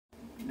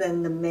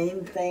then the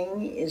main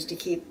thing is to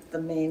keep the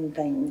main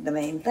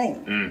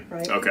thing,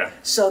 right? Okay.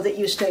 So that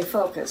you stay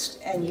focused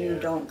and you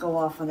don't go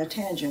off on a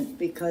tangent,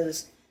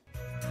 because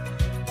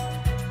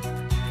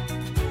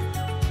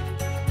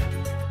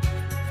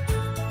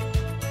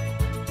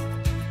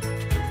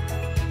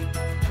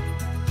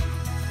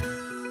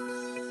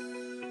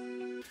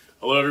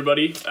Hello,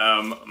 everybody.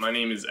 My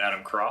name is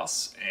Adam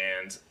Cross,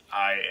 and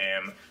I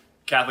am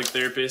Catholic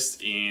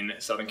therapist in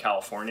Southern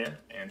California,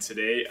 and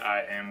today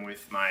I am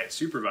with my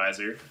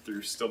supervisor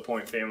through Still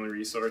Point Family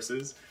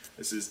Resources.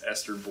 This is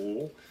Esther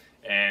Bull,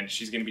 and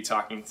she's going to be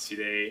talking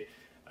today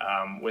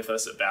with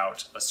us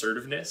about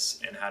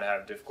assertiveness and how to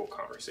have difficult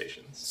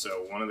conversations.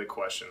 So one of the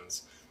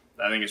questions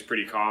that I think is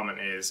pretty common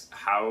is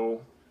how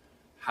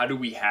do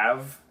we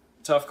have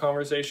tough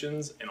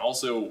conversations, and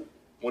also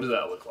what does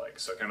that look like?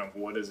 So kind of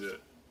what does it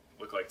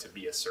look like to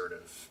be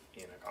assertive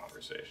in a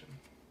conversation?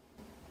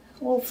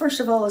 Well, first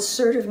of all,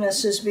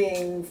 assertiveness is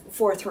being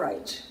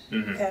forthright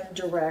and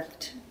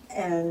direct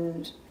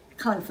and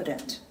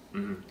confident.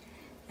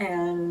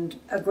 And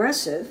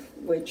aggressive,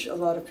 which a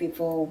lot of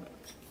people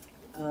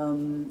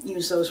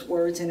use those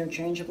words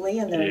interchangeably,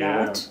 and they're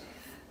not.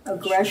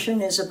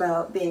 Aggression is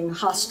about being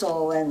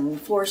hostile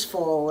and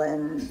forceful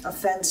and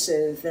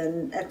offensive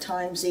and at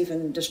times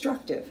even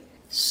destructive.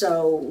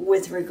 So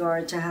with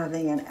regard to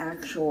having an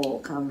actual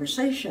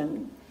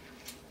conversation,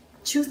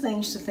 two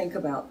things to think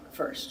about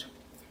first.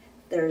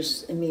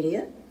 There's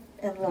immediate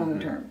and long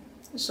term.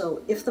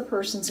 So if the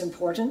person's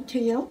important to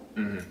you,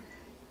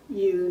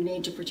 you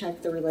need to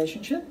protect the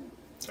relationship,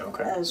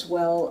 as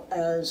well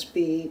as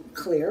be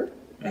clear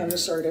and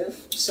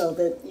assertive so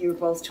that you're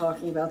both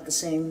talking about the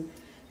same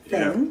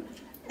thing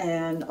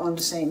and on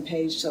the same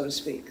page, so to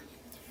speak.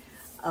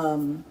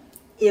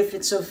 If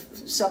it's of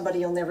somebody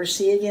you'll never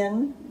see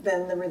again,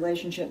 then the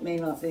relationship may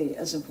not be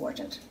as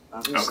important,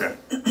 obviously.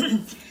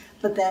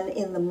 But then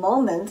in the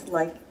moment,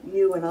 like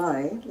you and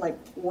I, like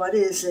what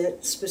is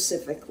it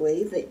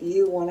specifically that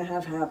you want to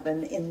have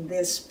happen in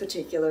this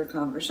particular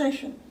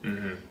conversation?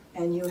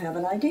 And you have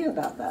an idea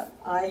about that.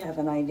 I have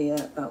an idea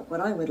about what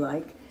I would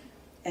like.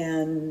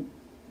 And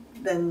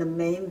then the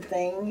main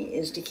thing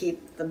is to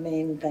keep the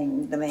main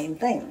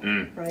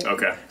thing,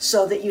 right?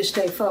 So that you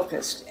stay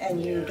focused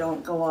and you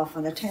don't go off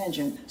on a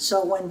tangent.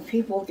 So when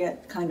people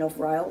get kind of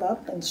riled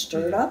up and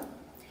stirred up,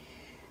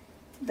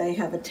 they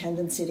have a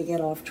tendency to get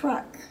off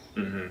track.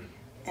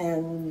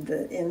 And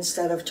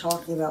instead of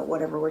talking about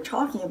whatever we're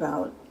talking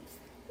about,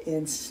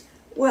 it's,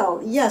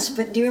 well, yes,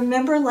 but do you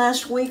remember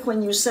last week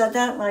when you said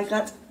that? And I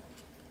got,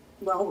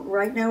 well,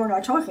 right now we're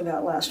not talking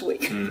about last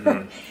week.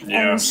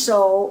 And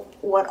so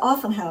what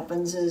often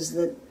happens is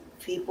that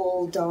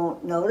people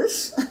don't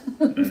notice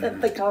that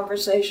the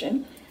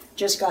conversation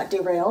just got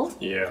derailed.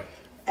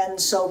 And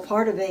so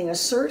part of being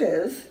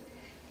assertive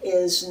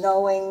is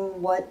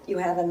knowing what you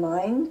have in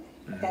mind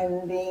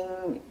and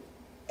being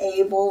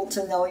able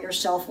to know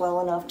yourself well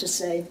enough to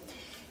say,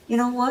 you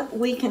know what,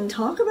 we can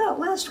talk about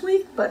last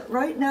week, but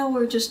right now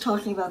we're just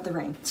talking about the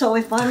rain. So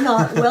if I'm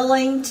not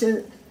willing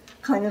to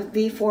kind of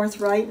be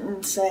forthright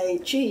and say,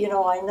 gee, you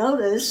know, I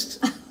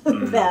noticed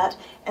that,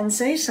 and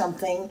say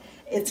something,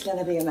 it's going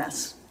to be a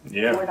mess.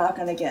 We're not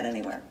going to get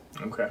anywhere.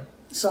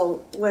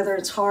 So whether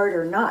it's hard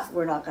or not,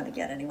 we're not going to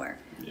get anywhere.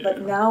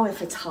 But now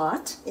if it's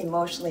hot,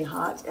 emotionally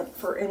hot,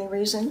 for any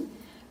reason,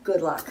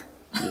 good luck.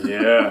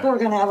 We're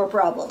going to have a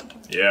problem.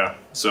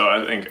 So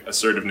I think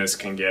assertiveness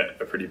can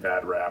get a pretty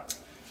bad rap.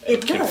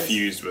 It does.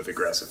 Confused with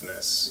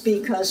aggressiveness.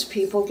 Because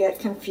people get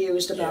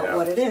confused about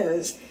what it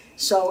is.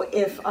 So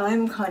if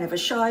I'm kind of a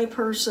shy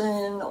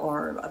person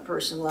or a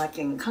person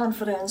lacking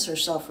confidence or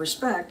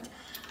self-respect,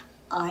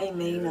 I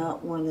may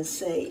not want to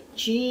say,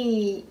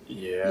 gee,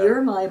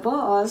 you're my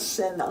boss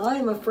and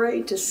I'm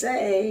afraid to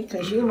say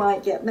because you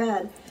might get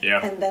mad.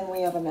 And then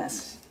we have a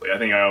mess. I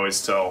think I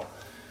always tell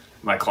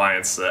my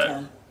clients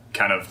that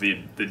kind of the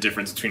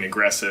difference between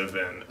aggressive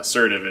and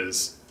assertive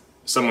is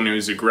someone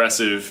who's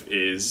aggressive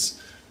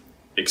is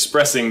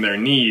expressing their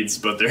needs,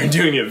 but they're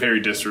doing it very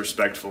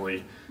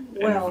disrespectfully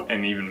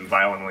and even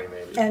violently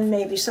maybe. And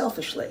maybe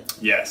selfishly.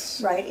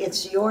 Right?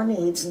 It's your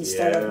needs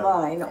instead of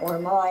mine, or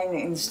mine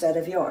instead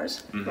of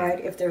yours. Right?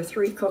 If there are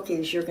 3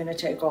 cookies, you're going to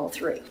take all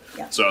 3.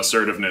 So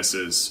assertiveness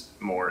is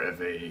more of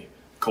a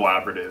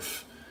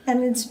collaborative.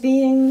 And it's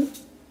being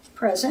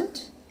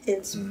present.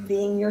 It's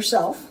being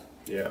yourself.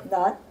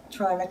 Not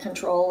trying to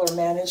control or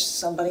manage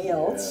somebody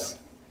else.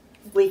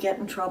 We get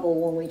in trouble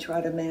when we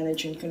try to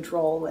manage and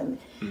control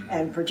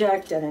and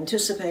project and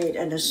anticipate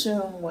and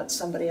assume what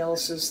somebody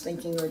else is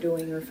thinking or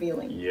doing or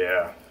feeling.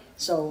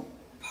 So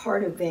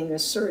part of being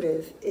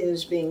assertive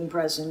is being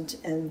present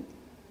and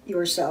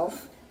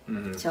yourself,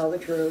 tell the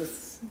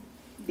truth,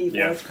 be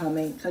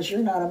forthcoming, because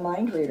you're not a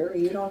mind reader.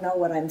 You don't know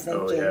what I'm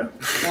thinking.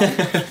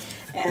 Right?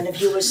 And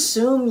if you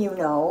assume you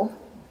know,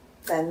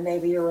 then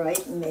maybe you're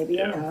right and maybe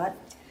you're not.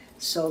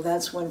 So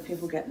that's when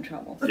people get in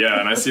trouble.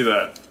 And I see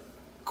that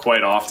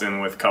quite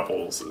often with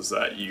couples is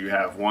that you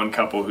have one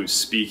couple who's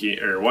speaking,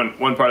 or one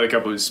part of the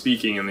couple who's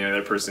speaking, and the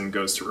other person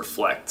goes to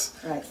reflect.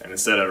 Right. And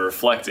instead of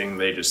reflecting,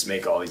 they just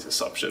make all these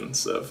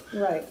assumptions of,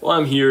 right. well,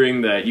 I'm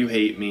hearing that you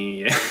hate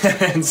me.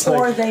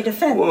 Or they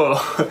defend. Whoa.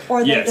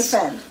 Or they Yes.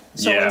 defend.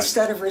 So Yeah.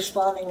 instead of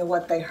responding to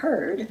what they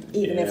heard,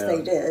 even if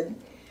they did,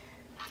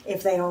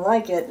 if they don't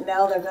like it,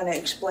 now they're going to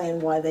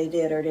explain why they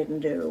did or didn't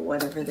do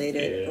whatever they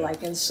did. Yeah.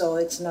 And so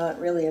it's not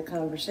really a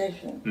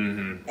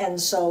conversation. And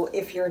so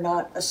if you're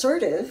not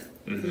assertive,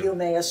 you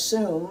may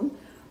assume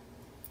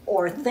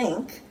or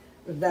think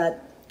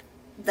that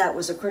that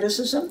was a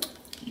criticism.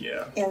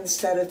 Yeah.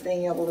 Instead of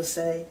being able to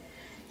say,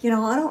 I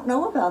don't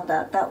know about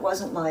that. That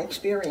wasn't my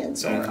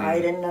experience, or I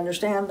didn't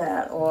understand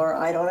that, or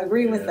I don't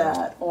agree with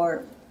that,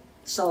 or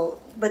so.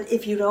 But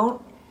if you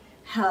don't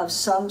have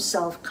some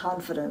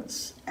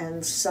self-confidence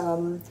and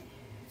some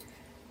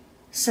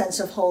sense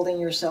of holding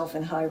yourself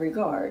in high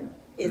regard,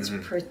 it's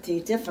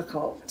pretty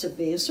difficult to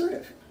be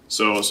assertive.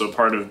 So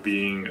part of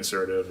being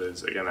assertive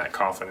is, again, that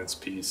confidence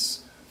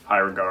piece, high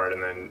regard,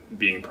 and then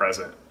being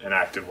present and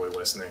actively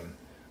listening,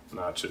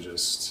 not to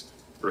just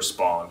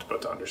respond,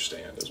 but to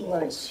understand as well.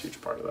 Right. Is a huge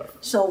part of that.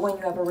 So when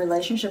you have a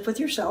relationship with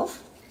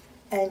yourself,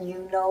 and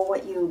you know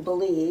what you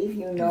believe,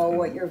 you know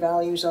what your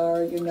values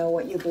are, you know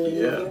what you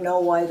believe, you know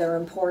why they're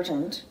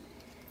important,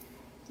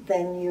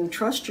 then you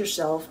trust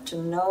yourself to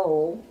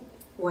know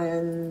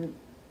when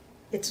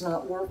it's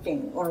not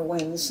working, or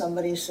when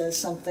somebody says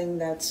something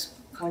that's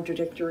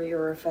contradictory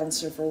or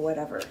offensive or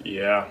whatever.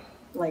 Yeah.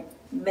 Like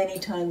many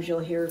times you'll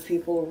hear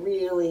people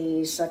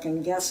really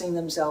second guessing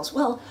themselves.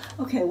 Well,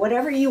 okay,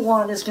 whatever you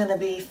want is going to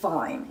be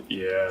fine.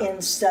 Yeah.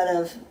 Instead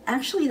of,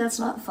 actually, that's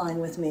not fine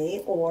with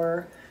me,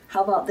 or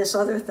how about this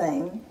other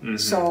thing?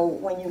 So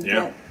when you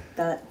get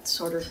that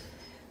sort of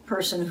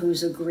person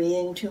who's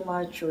agreeing too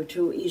much or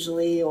too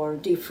easily, or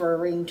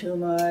deferring too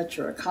much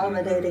or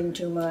accommodating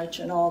too much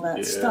and all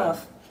that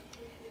stuff,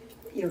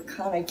 you're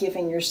kind of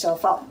giving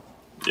yourself up.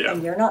 Yeah.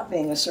 And you're not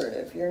being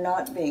assertive. You're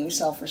not being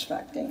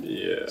self-respecting.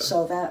 Yeah.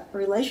 So that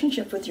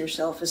relationship with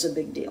yourself is a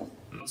big deal.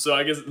 So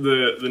I guess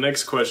the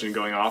next question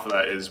going off of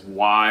that is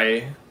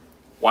why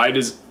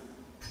is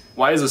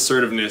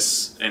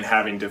assertiveness and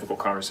having difficult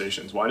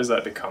conversations, why does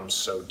that become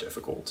so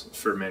difficult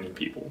for many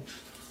people?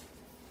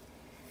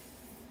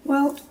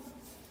 Well,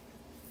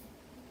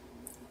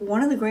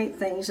 one of the great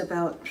things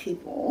about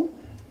people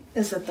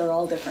is that they're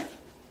all different.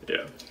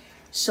 Yeah.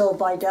 So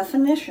by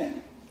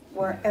definition,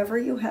 wherever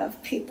you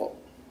have people,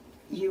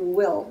 you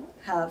will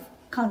have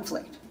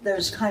conflict.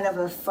 There's kind of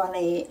a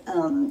funny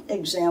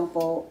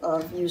example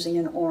of using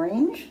an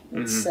orange.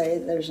 Let's say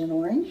there's an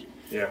orange.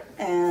 Yeah.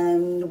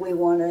 And we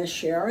want to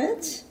share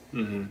it.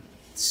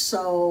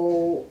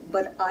 So,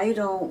 but I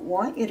don't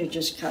want you to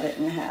just cut it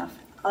in half.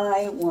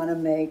 I want to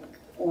make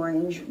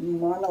orange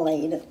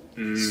marmalade,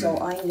 so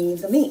I need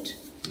the meat.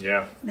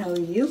 Yeah. Now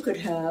you could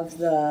have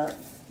the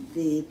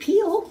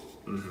peel,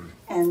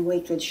 and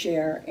we could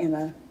share in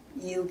a,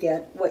 you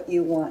get what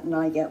you want and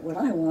I get what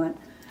I want,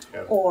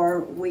 or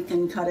we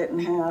can cut it in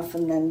half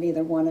and then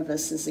neither one of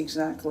us is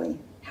exactly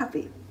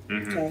happy.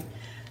 Okay,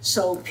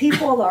 so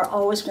people are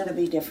always going to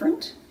be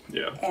different.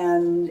 Yeah.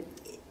 And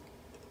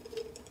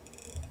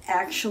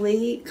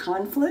actually,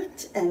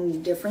 conflict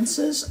and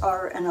differences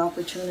are an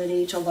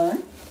opportunity to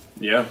learn.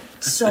 Yeah.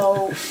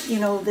 So,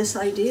 this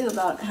idea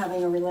about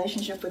having a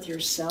relationship with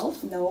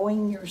yourself,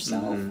 knowing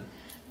yourself,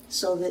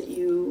 so that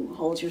you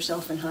hold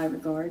yourself in high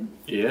regard,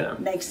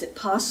 makes it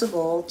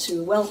possible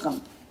to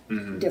welcome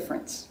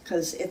difference,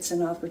 because it's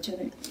an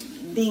opportunity.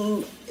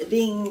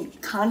 Being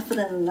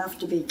confident enough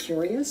to be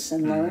curious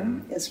and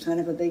learn is kind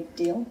of a big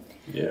deal.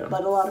 Yeah.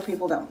 But a lot of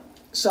people don't.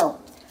 So,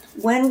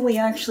 when we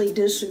actually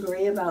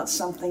disagree about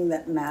something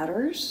that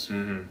matters,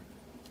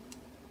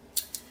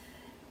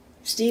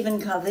 Stephen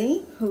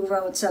Covey, who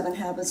wrote 7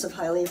 Habits of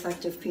Highly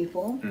Effective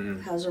People,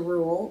 has a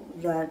rule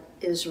that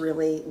is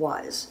really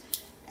wise.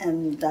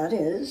 And that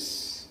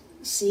is,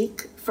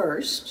 seek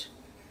first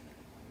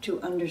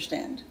to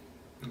understand.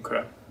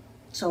 Okay.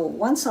 So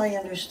once I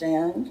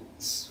understand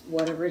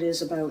whatever it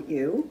is about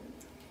you,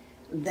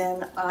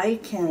 then I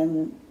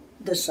can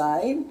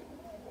decide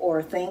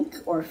or think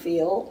or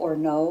feel or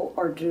know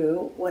or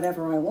do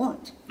whatever I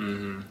want.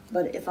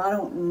 But if I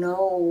don't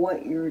know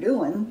what you're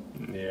doing,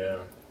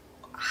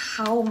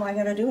 how am I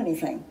going to do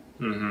anything?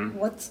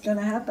 What's going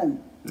to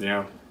happen?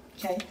 Yeah.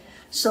 Okay.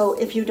 So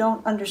if you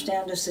don't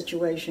understand a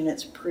situation,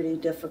 it's pretty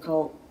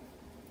difficult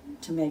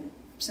to make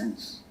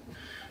sense.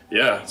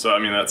 Yeah. So, I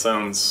mean, that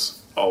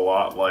sounds a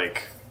lot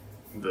like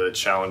the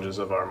challenges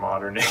of our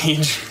modern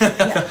age.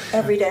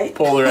 Every day.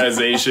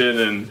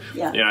 Polarization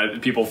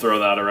and people throw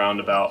that around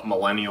about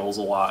millennials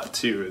a lot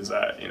too, is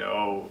that,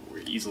 we're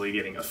easily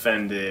getting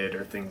offended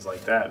or things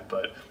like that.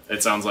 But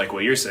it sounds like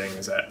what you're saying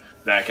is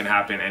that can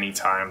happen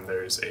anytime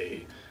there's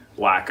a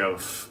lack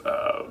of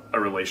a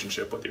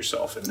relationship with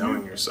yourself and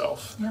knowing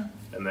yourself.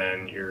 And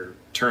then you're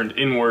turned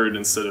inward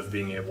instead of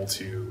being able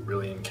to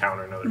really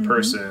encounter another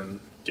person,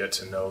 get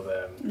to know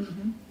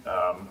them.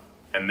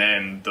 And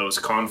then those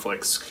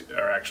conflicts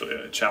are actually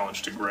a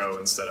challenge to grow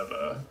instead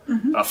of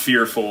a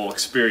fearful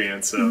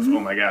experience of, oh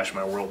my gosh,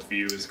 my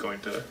worldview is going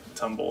to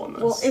tumble in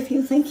this. Well, if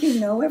you think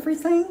you know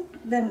everything,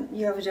 then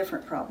you have a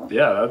different problem.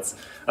 Yeah,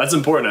 that's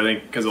important, I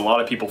think, because a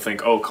lot of people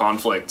think, oh,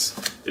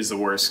 conflict is the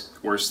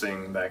worst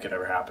thing that could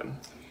ever happen.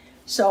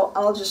 So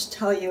I'll just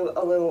tell you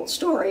a little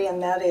story,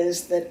 and that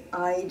is that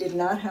I did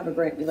not have a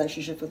great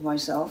relationship with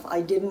myself.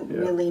 I didn't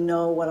really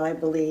know what I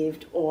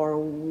believed or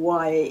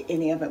why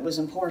any of it was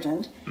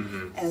important.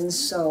 And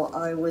so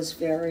I was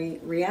very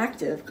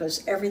reactive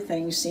because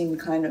everything seemed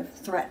kind of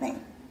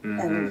threatening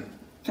and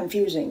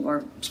confusing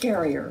or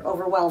scary or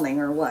overwhelming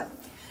or what.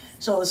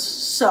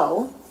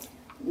 So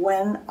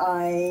when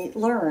I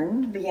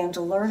began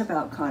to learn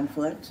about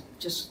conflict,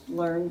 just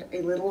learned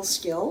a little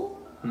skill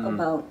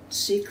about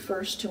seek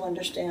first to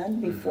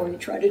understand before you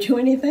try to do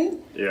anything.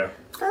 Yeah.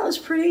 That was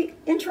pretty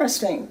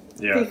interesting.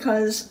 Yeah.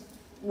 Because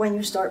when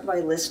you start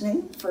by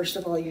listening, first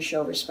of all, you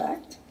show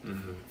respect.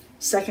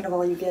 Second of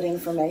all, you get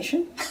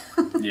information.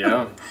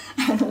 Yeah.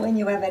 And when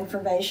you have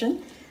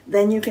information,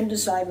 then you can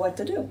decide what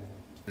to do.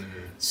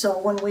 So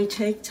when we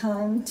take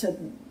time to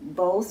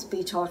both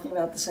be talking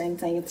about the same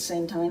thing at the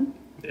same time,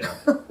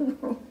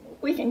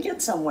 we can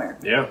get somewhere.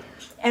 Yeah.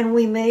 And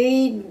we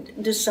may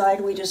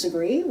decide we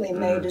disagree. We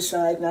may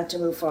decide not to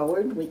move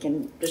forward. We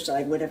can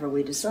decide whatever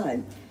we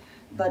decide.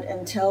 But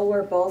until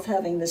we're both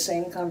having the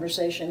same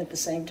conversation at the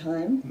same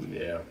time,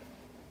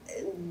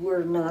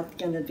 we're not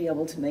going to be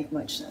able to make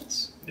much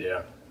sense.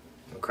 Yeah.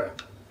 Okay.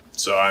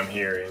 So I'm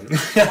hearing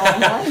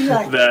Exactly.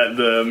 that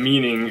the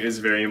meaning is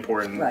very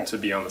important to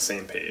be on the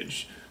same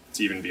page,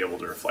 to even be able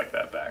to reflect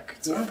that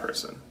back to the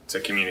person, to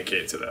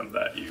communicate to them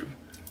that you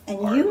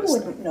And you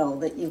wouldn't know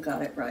that you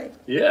got it right.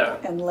 Yeah.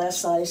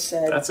 Unless I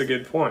said... That's a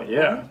good point,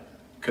 yeah.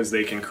 Because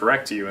they can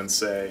correct you and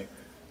say,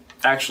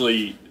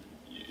 actually,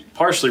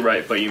 partially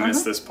right, but you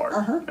missed this part.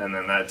 And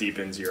then that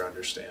deepens your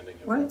understanding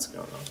of what's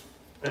going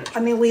on. I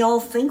mean, we all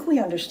think we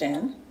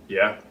understand.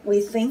 Yeah.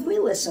 We think we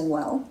listen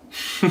well.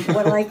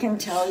 What I can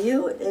tell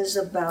you is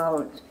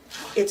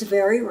it's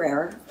very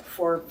rare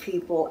for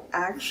people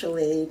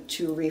actually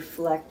to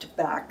reflect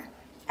back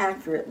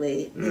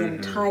accurately the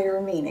entire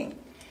meaning.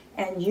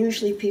 And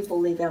usually people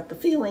leave out the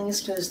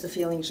feelings because the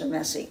feelings are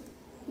messy.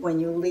 When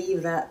you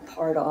leave that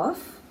part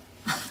off,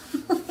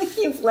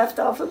 you've left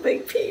off a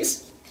big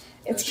piece.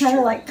 It's kind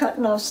of like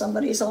cutting off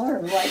somebody's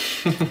arm,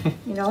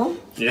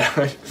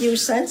 Yeah. You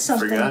said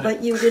something,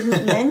 but you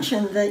didn't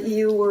mention that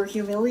you were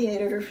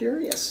humiliated or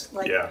furious.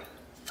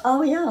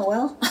 Oh yeah,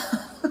 well,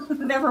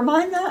 never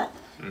mind that.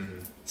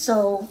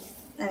 So,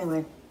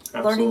 anyway,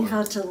 learning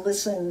how to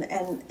listen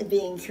and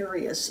being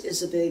curious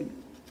is a big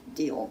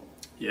deal.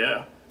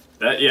 Yeah.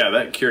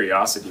 That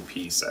curiosity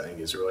piece, I think,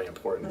 is really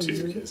important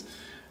too, because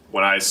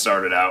when I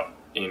started out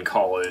in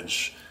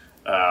college,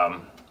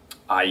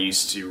 I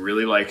used to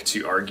really like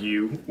to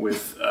argue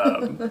with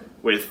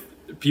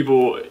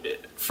people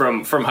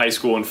from high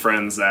school and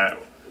friends that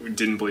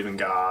didn't believe in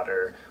God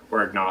or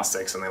were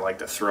agnostics, and they like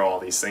to throw all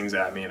these things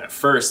at me. And at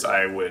first,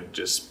 I would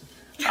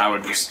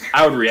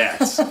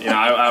react.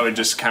 I would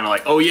just kind of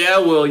like, oh yeah,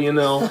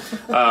 well,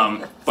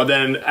 but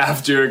then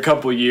after a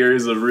couple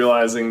years of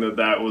realizing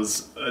that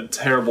was a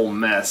terrible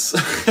mess,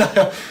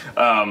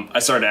 I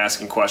started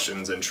asking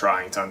questions and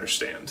trying to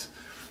understand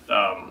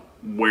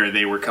where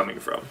they were coming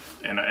from,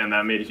 and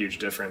that made a huge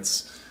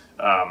difference.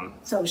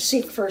 So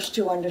seek first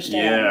to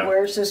understand.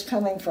 Where's this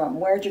coming from?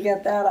 Where'd you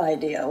get that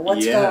idea?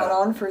 What's going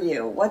on for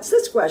you? What's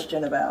this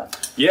question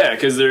about? Yeah,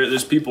 because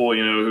there's people,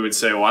 who would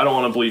say, well, I don't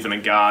want to believe in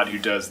a God who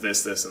does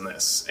this, this, and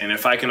this. And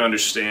if I can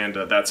understand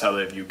that that's how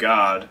they view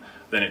God,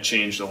 then it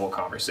changed the whole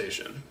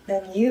conversation.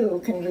 Then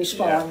you can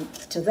respond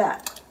to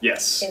that.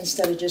 Yes.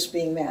 Instead of just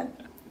being mad.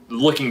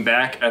 Looking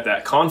back at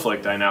that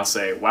conflict, I now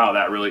say, wow,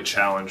 that really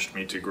challenged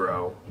me to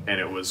grow. And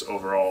it was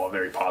overall a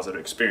very positive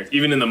experience.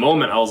 Even in the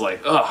moment, I was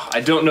like, I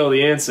don't know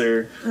the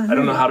answer. I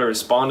don't know how to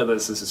respond to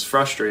this. This is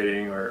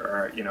frustrating.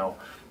 Or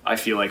I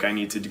feel like I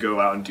need to go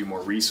out and do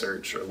more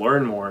research or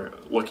learn more.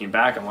 Looking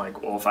back, I'm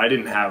like, well, if I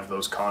didn't have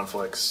those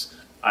conflicts,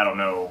 I don't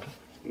know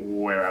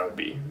where I would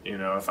be,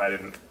 if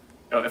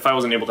I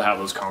wasn't able to have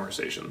those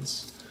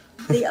conversations.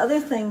 The other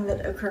thing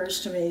that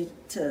occurs to me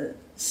to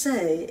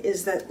say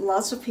is that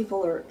lots of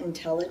people are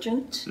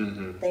intelligent.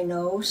 They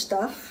know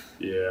stuff.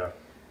 Yeah.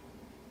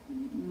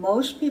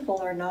 Most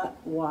people are not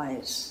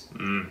wise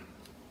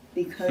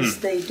because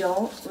they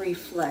don't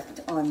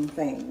reflect on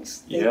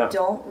things. They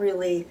don't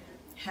really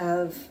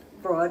have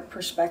broad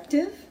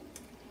perspective.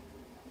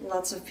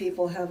 Lots of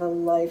people have a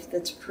life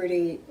that's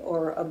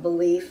or a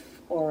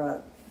belief or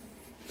a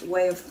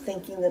way of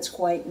thinking that's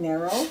quite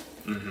narrow.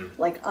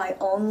 Like, I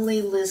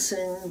only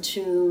listen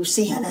to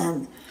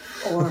CNN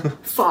or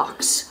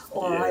Fox,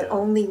 or I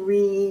only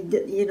read,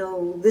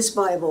 this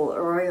Bible,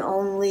 or I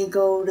only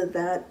go to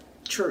that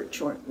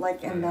church, or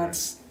and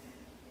that's,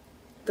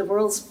 the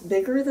world's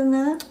bigger than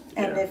that.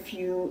 And if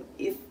you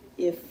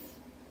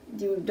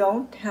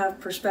don't have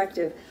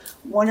perspective,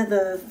 one of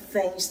the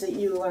things that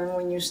you learn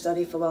when you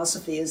study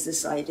philosophy is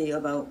this idea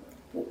about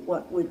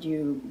what would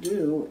you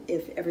do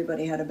if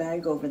everybody had a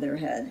bag over their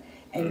head.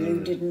 and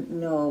you didn't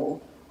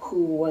know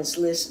who was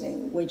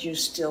listening, would you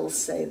still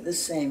say the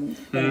same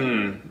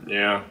thing?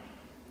 Yeah.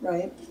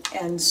 Right?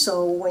 And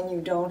so when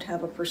you don't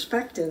have a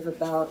perspective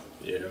about,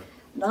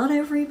 not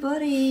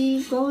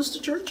everybody goes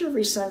to church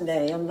every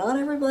Sunday, and not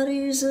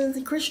everybody's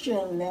a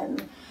Christian,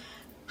 and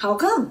how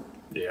come?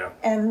 Yeah.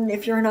 And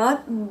if you're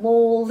not,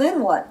 well,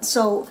 then what?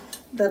 So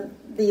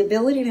the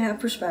ability to have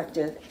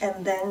perspective,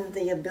 and then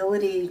the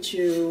ability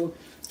to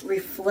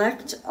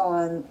reflect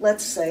on,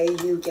 let's say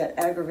you get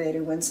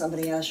aggravated when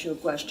somebody asks you a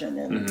question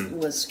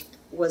and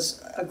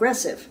was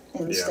aggressive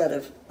instead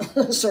of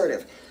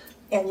assertive,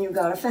 and you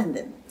got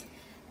offended.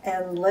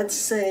 And let's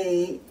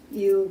say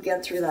you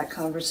get through that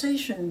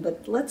conversation,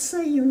 but let's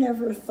say you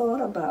never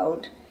thought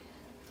about,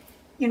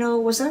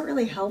 was that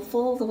really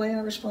helpful the way I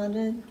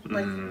responded?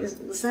 Like,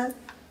 was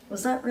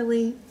that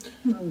really?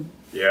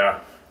 Yeah.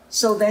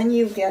 So then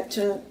you get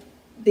to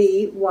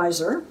be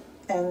wiser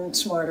and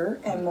smarter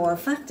and more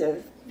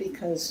effective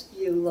because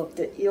you looked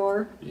at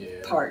your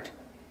part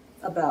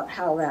about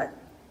how that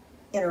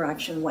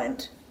interaction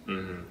went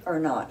or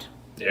not.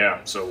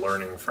 Yeah, so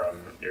learning from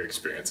your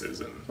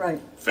experiences and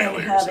failures.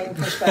 And having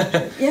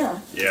perspective.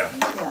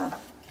 Yeah.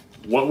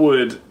 What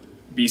would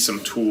be some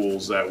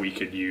tools that we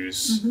could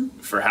use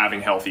for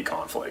having healthy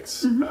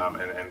conflicts, and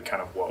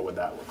kind of what would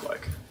that look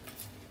like?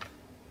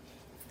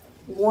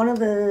 One of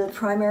the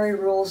primary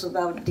rules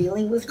about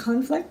dealing with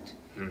conflict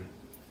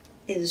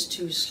is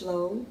to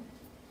slow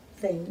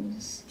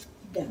things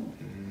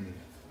down.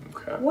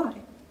 Okay. Why?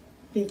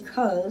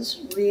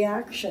 Because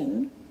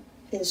reaction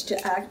is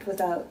to act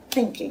without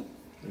thinking.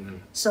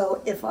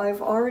 So if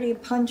I've already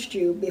punched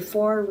you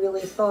before I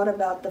really thought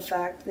about the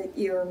fact that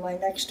you're my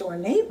next door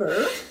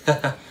neighbor,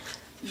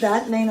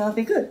 that may not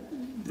be good,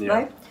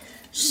 right?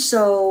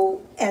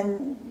 So,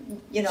 and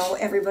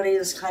everybody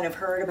has kind of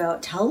heard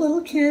about tell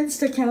little kids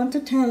to count to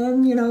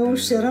 10,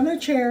 sit on a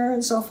chair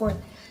and so forth.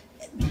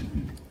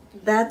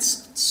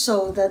 That's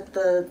so that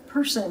the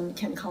person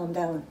can calm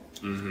down.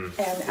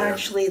 And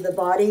actually the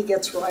body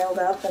gets riled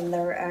up, and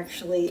there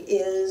actually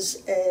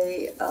is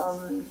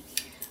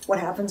what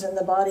happens in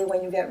the body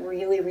when you get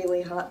really,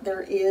 really hot,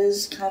 there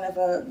is kind of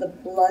the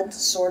blood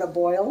sort of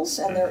boils,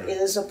 and there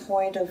is a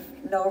point of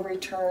no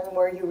return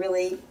where you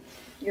really,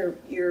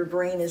 your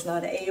brain is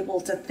not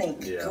able to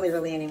think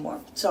clearly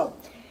anymore. So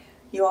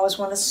you always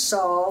want to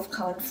solve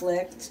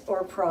conflict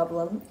or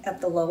problem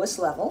at the lowest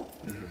level,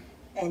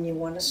 and you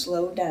want to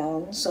slow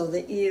down so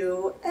that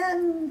you,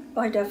 and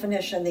by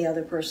definition, the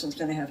other person's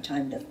going to have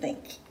time to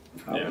think,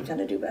 probably going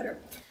to do better.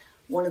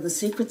 One of the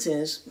secrets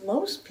is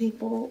most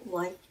people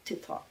like to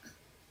talk.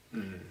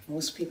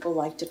 Most people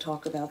like to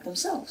talk about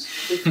themselves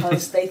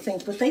because they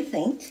think what they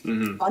think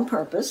on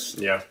purpose,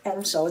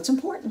 and so it's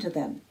important to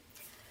them.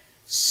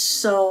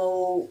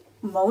 So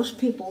most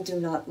people do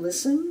not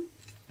listen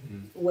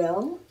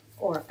well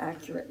or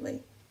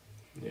accurately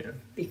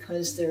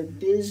because they're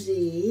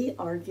busy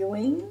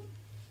arguing,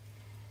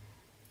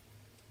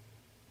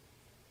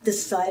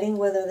 deciding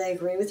whether they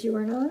agree with you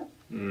or not,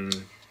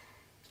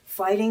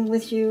 fighting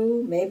with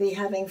you, maybe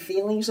having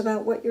feelings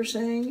about what you're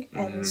saying,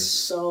 and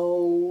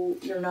so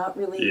you're not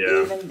really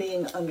even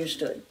being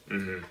understood.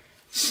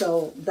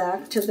 So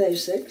back to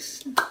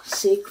basics,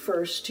 seek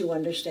first to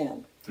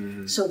understand.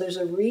 So there's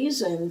a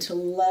reason to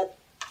let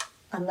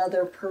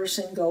another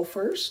person go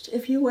first,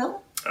 if you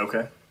will.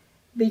 Okay.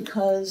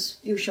 Because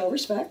you show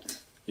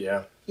respect.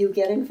 Yeah. You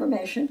get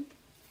information.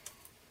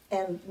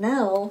 And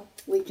now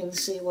we can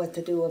see what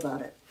to do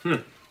about it.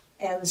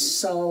 And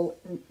so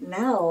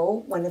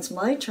now, when it's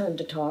my turn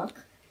to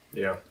talk,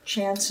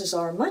 chances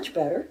are much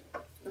better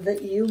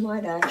that you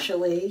might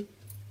actually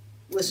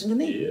listen to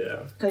me.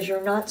 Because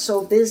you're not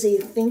so busy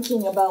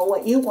thinking about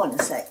what you want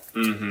to say.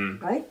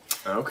 Right?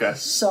 Okay.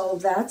 So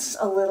that's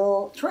a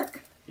little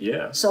trick.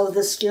 Yeah. So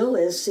the skill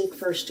is seek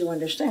first to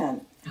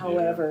understand.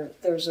 However,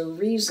 there's a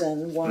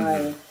reason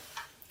why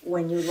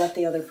when you let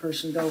the other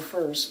person go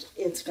first,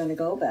 it's going to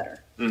go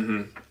better.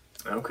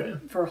 Okay.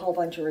 For a whole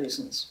bunch of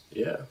reasons.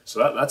 Yeah.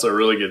 So that's a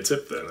really good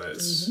tip then,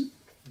 is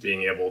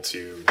being able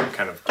to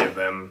kind of give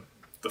them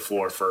the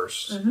floor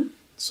first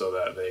so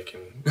that they can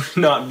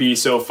not be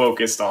so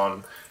focused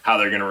on how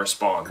they're going to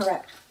respond.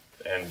 Correct.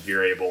 And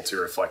you're able to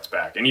reflect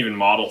back and even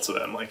model to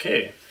them like,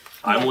 hey,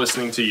 I'm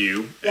listening to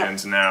you,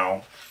 and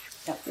now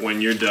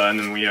when you're done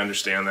and we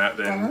understand that,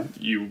 then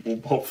you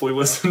will hopefully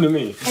listen to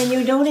me. And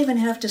you don't even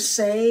have to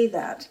say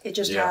that. It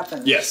just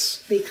happens.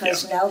 Yes.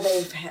 Because now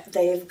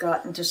they've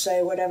gotten to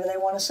say whatever they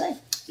want to say.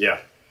 Yeah.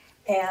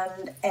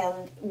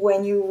 And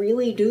when you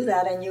really do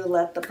that and you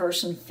let the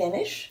person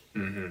finish,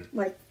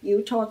 like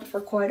you talked for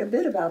quite a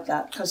bit about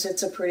that because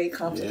it's a pretty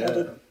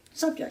complicated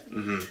subject.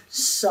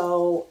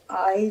 So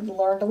I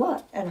learned a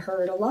lot and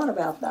heard a lot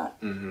about that.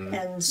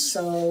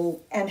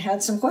 And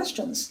had some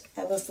questions.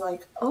 And it's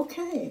like,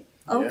 okay,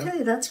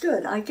 that's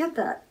good. I get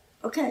that.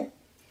 Okay.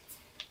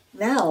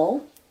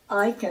 Now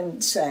I can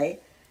say,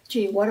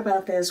 gee, what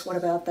about this? What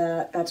about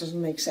that? That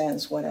doesn't make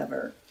sense,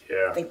 whatever.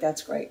 I think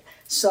that's great.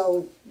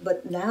 So,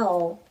 but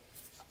now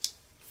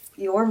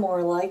you're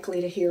more likely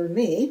to hear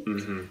me.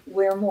 Mm-hmm.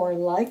 We're more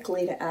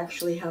likely to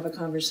actually have a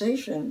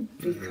conversation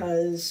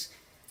because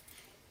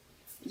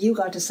you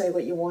got to say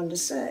what you wanted to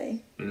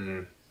say.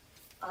 Mm-hmm.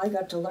 I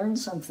got to learn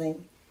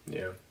something.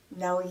 Yeah.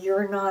 Now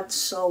you're not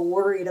so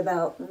worried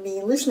about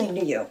me listening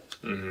to you.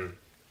 Mm-hmm.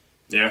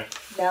 Yeah.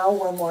 Now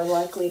we're more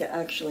likely to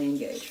actually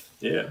engage.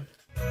 Yeah.